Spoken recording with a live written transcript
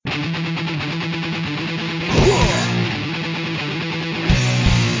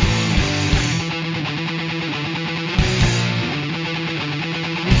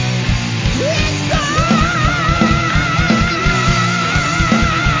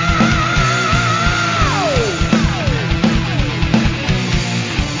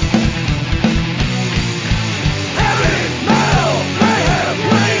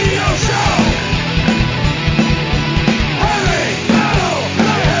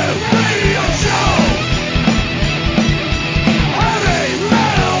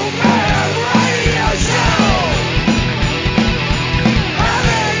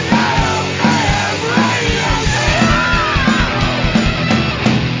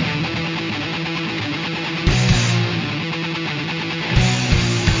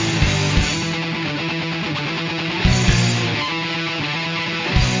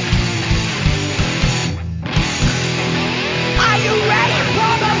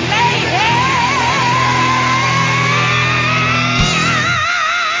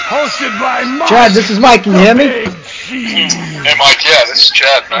Chad, this is Mike. Can you hear me? Hey Mike, yeah, this is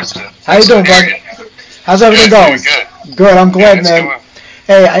Chad. How you Nice to doing, hear bud? you. How's everything Good, going? doing good. Good. I'm Yeah, glad, it's man. going.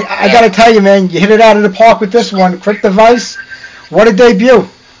 Hey, I Yeah. gotta tell you, man, you hit it out of the park with this one. Quick Device. What a debut.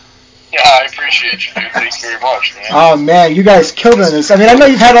 Yeah, I appreciate you, dude. Thank you very much, man. Oh man, you guys killed it on this. I mean, I know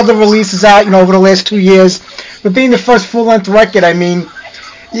you've had other releases out, over the last 2 years, but being the first full-length record, I mean,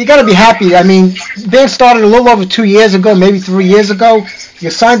 you got to be happy. I mean, band started a little over 2 years ago, maybe 3 years ago. You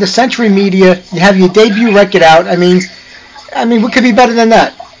signed to Century Media. You have your debut record out. I mean, what could be better than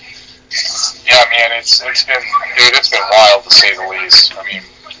that? Yeah, man, it's been wild to say the least. I mean,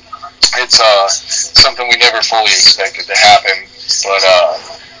 it's something we never fully expected to happen, but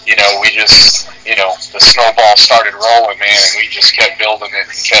we just the snowball started rolling, man, and we just kept building it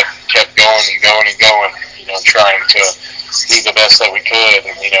and kept going and going and going. Trying to do the best that we could,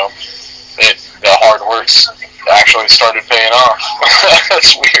 and the hard work's actually started paying off.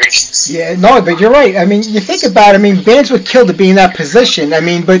 That's weird. Yeah, no, but you're right. I mean, you think about it. I mean, bands would kill to be in that position. I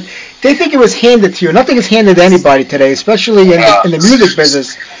mean, but they think it was handed to you. Nothing is handed to anybody today, especially in the music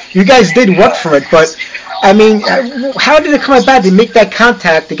business. You guys did work for it, but I mean, how did it come about to make that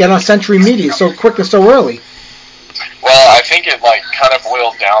contact to get on Century Media so quick and so early? Well, I think it kind of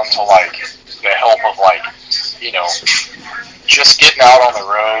boiled down to the help of you know just getting out on the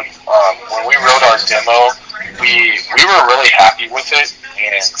road. When we wrote our demo, we were really happy with it,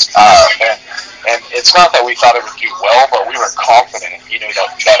 and it's not that we thought it would do well, but we were confident,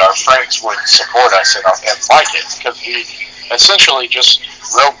 that our friends would support us and like it, because we essentially just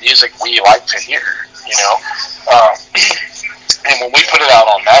wrote music we like to hear, you know. Um, and when we put it out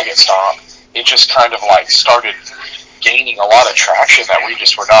on Maggot Stomp, it just kind of started gaining a lot of traction that we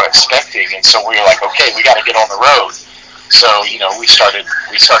just were not expecting, and so we were like, okay, we got to get on the road. So we started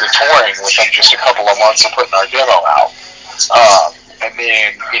touring within just a couple of months of putting our demo out, and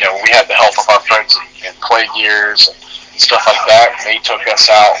then we had the help of our friends in Play Gears and stuff like that. And they took us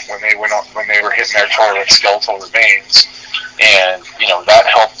out when they were hitting their tour with Skeletal Remains, and that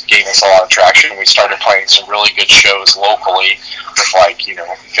helped gain us a lot of traction. We started playing some really good shows locally with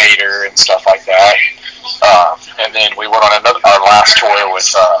Vader and stuff like that. And then we went on our last tour with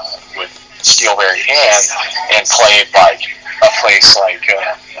Steelberry Hand and played a place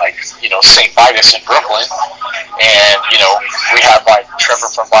St. Vitus in Brooklyn, and we had Trevor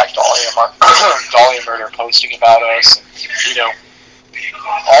from Black Dahlia, Dahlia Murder posting about us, and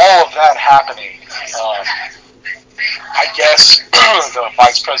all of that happening. I guess the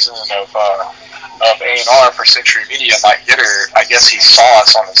vice president of A&R for Century Media, Mike Gitter, I guess he saw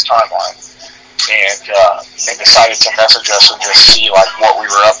us on his timeline and decided to message us and just see what we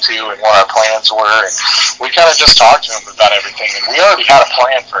were up to and what our plans were. And we kind of just talked to him about everything, and we already had a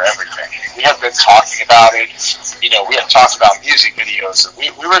plan for everything. We had been talking about it. We had talked about music videos, and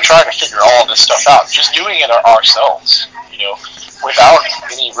we were trying to figure all this stuff out, just doing it ourselves, without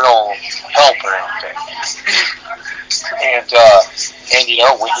any real help or anything. And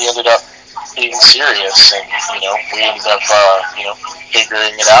we ended up being serious, and we ended up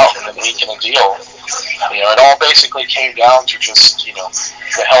figuring it out and then inking a deal. It all basically came down to just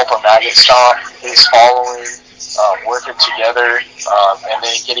the help of Maggot Stomp, his following, working together, and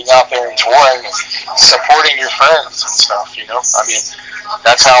then getting out there and touring and supporting your friends and stuff. I mean,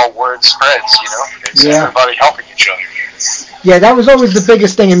 that's how word spreads. It's everybody helping each other. Yeah, that was always the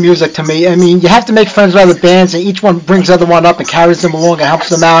biggest thing in music to me. I mean, you have to make friends with other bands, and each one brings the other one up and carries them along and helps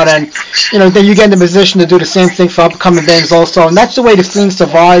them out, and then you get in the position to do the same thing for upcoming bands also, and that's the way the scene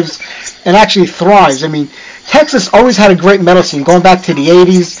survives and actually thrives. I mean, Texas always had a great metal scene going back to the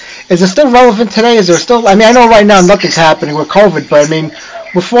 '80s. Is it still relevant today? Is there still? I mean, I know right now nothing's happening with COVID, but I mean,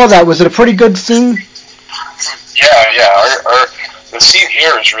 before that, was it a pretty good scene? Yeah. The scene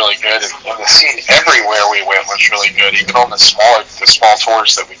here is really good, and the scene everywhere we went was really good. Even on the small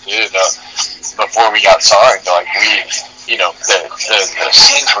tours that we did before we got signed, the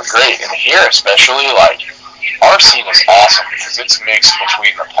scenes were great. And here, especially, our scene is awesome because it's mixed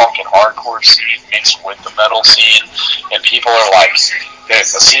between the punk and hardcore scene mixed with the metal scene, and people are the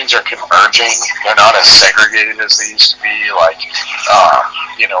scenes are converging. They're not as segregated as they used to be.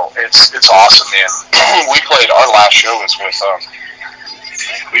 It's awesome, man. We played our last show was with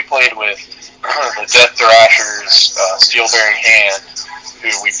we played with the Death Thrashers, Steelberry Hand,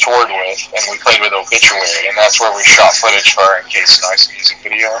 who we toured with, and we played with Obituary, and that's where we shot footage for our Encased Nice music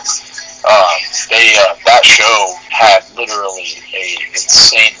video. That show had literally a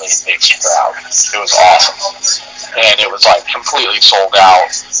insanely mixed crowd. It was awesome, and it was completely sold out.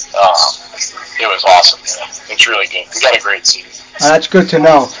 It was awesome, man. It's really good. We got a great scene. That's good to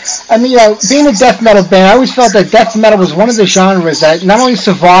know. I mean, being a death metal band, I always felt that death metal was one of the genres that not only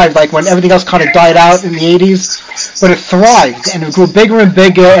survived, like when everything else kind of died out in the 80s, but it thrived and it grew bigger and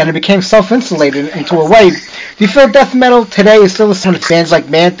bigger and it became self-insulated into a way. Do you feel death metal today is still the same with bands like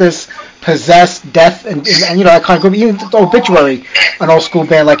Mantis, Possessed, Death, and that kind of group? Even Obituary, an old school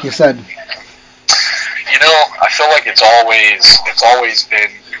band, like you said. I feel like it's always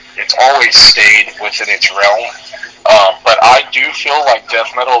stayed within its realm. But I do feel like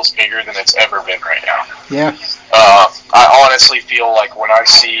death metal is bigger than it's ever been right now. Yeah. I honestly feel like when I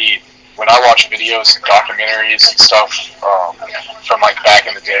watch videos and documentaries and stuff from like back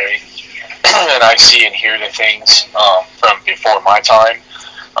in the day, and I see and hear the things from before my time,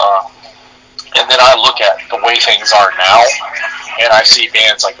 and then I look at the way things are now, and I see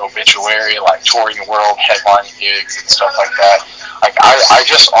bands like Obituary, like touring the world, headlining gigs and stuff like that. Like I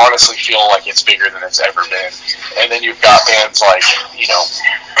just honestly feel like it's bigger than it's ever been. And then you've got bands like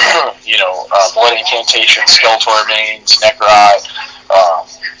Blood Incantation, Skeletor Remains, Necrai,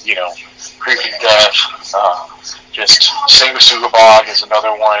 Creeping Death, just Singusugabog is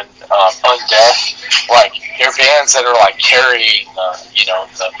another one. Undeath, like they're bands that are like carrying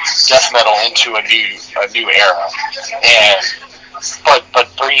the death metal into a new era, and but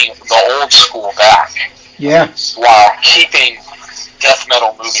bringing the old school back. Yeah. While keeping death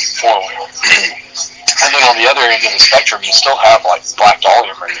metal moving forward. And then on the other end of the spectrum, you still have like Black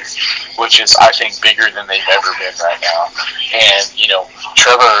Dahlia Murder, which is I think bigger than they've ever been right now. And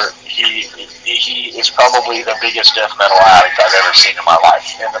Trevor, he is probably the biggest death metal addict I've ever seen in my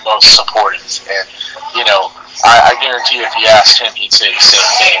life, and the most supportive. And I guarantee if you asked him, he'd say the same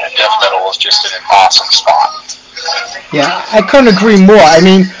thing. That death metal is just in an awesome spot. Yeah, I couldn't agree more. I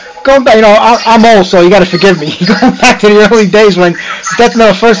mean, going back, I'm old, so you got to forgive me. Going back to the early days when death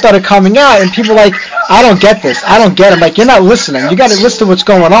metal first started coming out, and people were like, I don't get this. I don't get it. I'm like, you're not listening. You got to listen to what's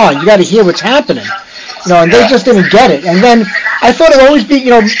going on. You got to hear what's happening. And they just didn't get it. And then I thought it would always be,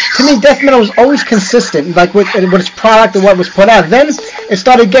 to me, death metal was always consistent, like with its product and what was put out. Then it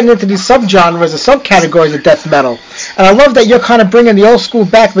started getting into these subgenres or subcategories of death metal. And I love that you're kind of bringing the old school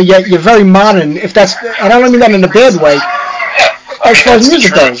back, but yet you're very modern. And I don't mean that in a bad way, as far as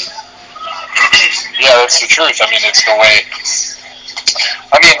music goes. Yeah, that's the truth. I mean, it's the way.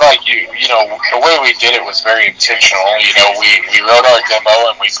 Like the way we did it was very intentional. We wrote our demo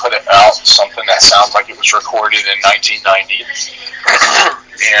and we put it out something that sounds like it was recorded in 1990,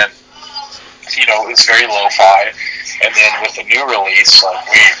 and it's very lo-fi. And then with the new release, like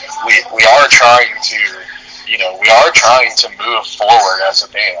we are trying to. We are trying to move forward as a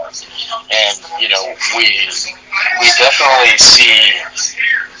band, and we definitely see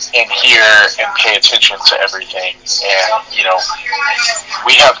and hear and pay attention to everything. And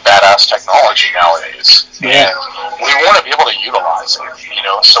we have badass technology nowadays, and we want to be able to utilize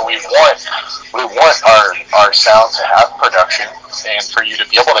it. So we want our sound to have production, and for you to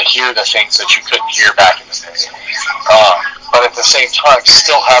be able to hear the things that you couldn't hear back in the day. But at the same time,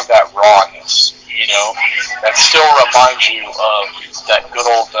 still have that rawness. That still reminds you of that good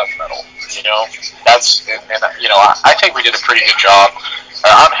old death metal. That's I think we did a pretty good job.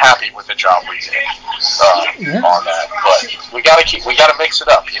 I'm happy with the job we did on that, but we gotta mix it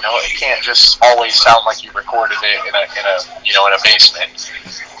up. It can't just always sound like you recorded it in a basement.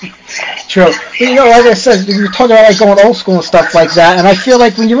 True. Like I said, you were talking about like going old school and stuff like that, and I feel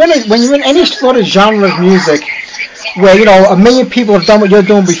like when you're in any sort of genre of music, where a million people have done what you're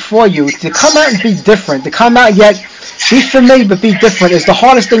doing before you, to come out and be different, to come out yet be familiar but be different is the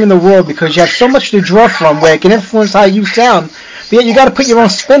hardest thing in the world, because you have so much to draw from where it can influence how you sound, but yet you got to put your own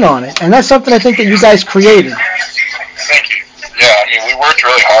spin on it, and that's something I think that you guys created. Thank you. Yeah, we worked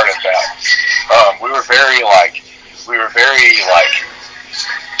really hard at that. We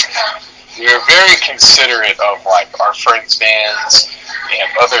were very considerate of like our friends' bands and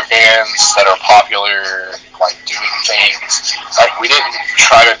other bands that are popular, like doing things. Like we didn't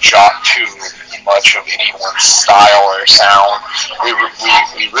try to jock too much of anyone's style or sound. We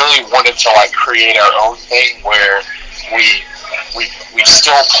really wanted to like create our own thing where we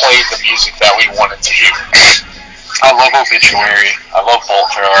still played the music that we wanted to hear. I love Obituary. I love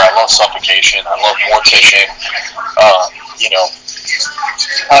Bolt Thrower. I love Suffocation. I love Mortician.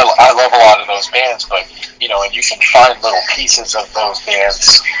 I love a lot of those bands, but and you can find little pieces of those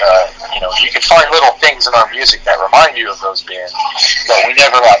bands. You can find little things in our music that remind you of those bands, but we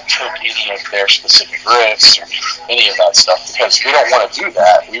never like took any of their specific riffs or any of that stuff, because we don't want to do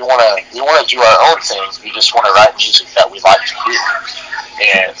that. We want to do our own things. We just want to write music that we like to hear.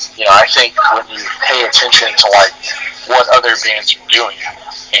 And I think when you pay attention to like what other bands are doing,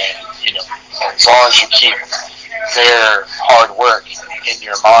 and you know, as long as you keep their hard work in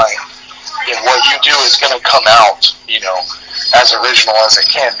your mind, then what you do is going to come out, you know, as original as it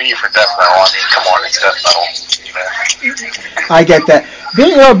can be for death metal. I mean, come on, it's death metal, you know. I get that.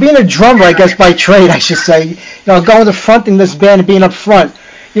 Being a drummer, I guess by trade, I should say, going to fronting this band and being up front,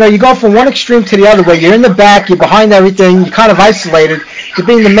 you go from one extreme to the other, where you're in the back, you're behind everything, you're kind of isolated, to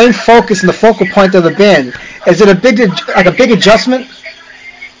being the main focus and the focal point of the band. Is it a big adjustment?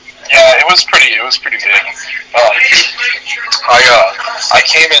 Yeah, it was pretty big. I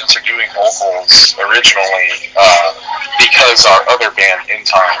came into doing vocals originally because our other band, In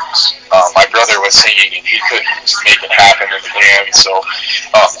Times, my brother was singing and he couldn't make it happen in the band, so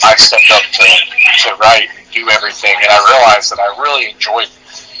I stepped up to write and do everything, and I realized that I really enjoyed it,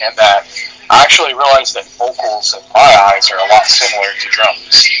 and that I actually realized that vocals in my eyes are a lot similar to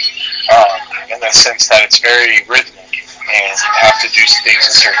drums, in the sense that it's very rhythmic and you have to do things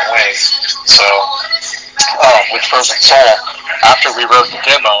a certain way. So with Frozen Soul, after we wrote the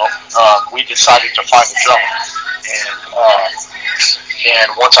demo, we decided to find a drummer,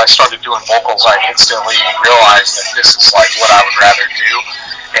 and once I started doing vocals, I instantly realized that this is like what I would rather do,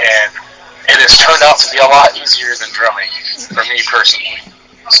 and it has turned out to be a lot easier than drumming for me personally.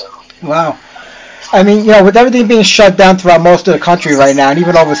 So. Wow. I mean, with everything being shut down throughout most of the country right now, and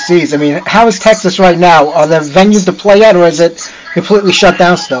even overseas, I mean, how is Texas right now? Are there venues to play at, or is it completely shut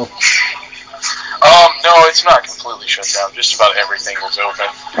down still? No, it's not completely shut down. Just about everything is open.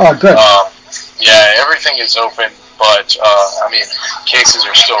 Oh, good. Yeah, everything is open, but I mean, cases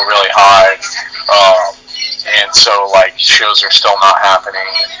are still really high, and so like shows are still not happening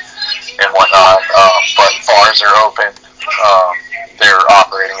and whatnot. But bars are open. They're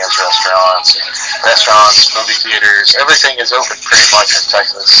operating as restaurants, movie theaters. Everything is open pretty much in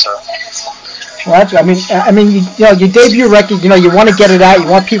Texas. So. Well, your debut record, you want to get it out, you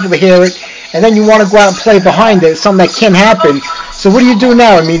want people to hear it, and then you want to go out and play behind it, something that can happen. So what do you do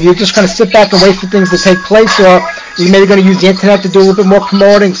now? I mean, you're just going to sit back and wait for things to take place, or you're maybe going to use the internet to do a little bit more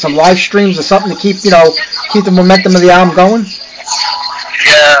promoting, some live streams or something to keep the momentum of the album going?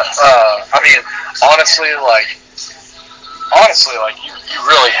 Yeah, I mean, honestly, you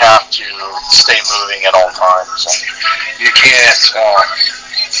really have to stay moving at all times. You can't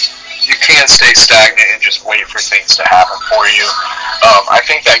stay stagnant and just wait for things to happen for you. I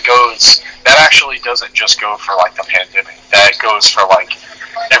think that actually doesn't just go for like the pandemic. That goes for like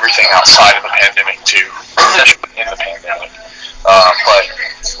everything outside of the pandemic too, in the pandemic. But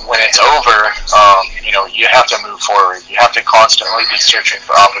when it's over, you have to move forward. You have to constantly be searching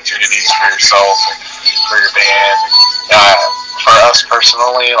for opportunities for yourself and for your band. For us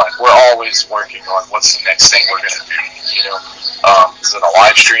personally, like we're always working on what's the next thing we're gonna do. Is it a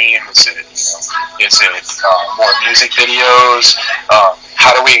live stream? Is it more music videos?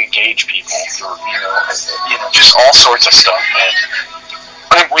 How do we engage people through just all sorts of stuff, man.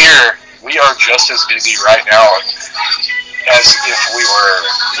 I mean, we are just as busy right now as if we were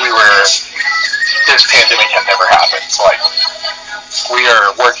this pandemic had never happened. So, like, we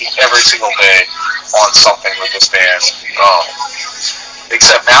are working every single day on something with this band.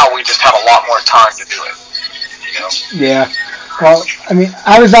 Except now we just have a lot more time to do it. Yeah. Well, I mean,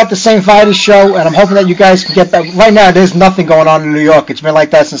 I was at the St. Vitus show, and I'm hoping that you guys can get back. Right now, there's nothing going on in New York. It's been like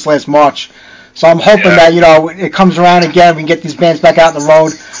that since last March. So I'm hoping that, it comes around again. We can get these bands back out on the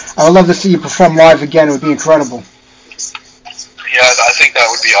road. I would love to see you perform live again. It would be incredible. Yeah, I think that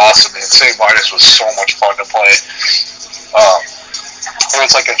would be awesome, man. St. Vitus was so much fun to play. It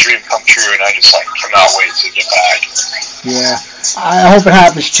was like a dream come true, and I just cannot wait to get back. Yeah, I hope it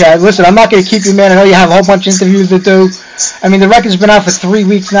happens, Chad. Listen, I'm not going to keep you, man. I know you have a whole bunch of interviews to do. I mean, the record's been out for 3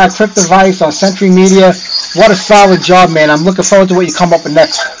 weeks now. Cryptovice on Century Media. What a solid job, man. I'm looking forward to what you come up with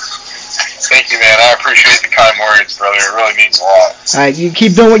next. Thank you, man. I appreciate the kind words, brother. It really means a lot. All right, you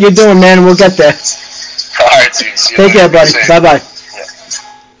keep doing what you're doing, man, and we'll get there. All right, dude. See you Take later. care, buddy. Bye-bye.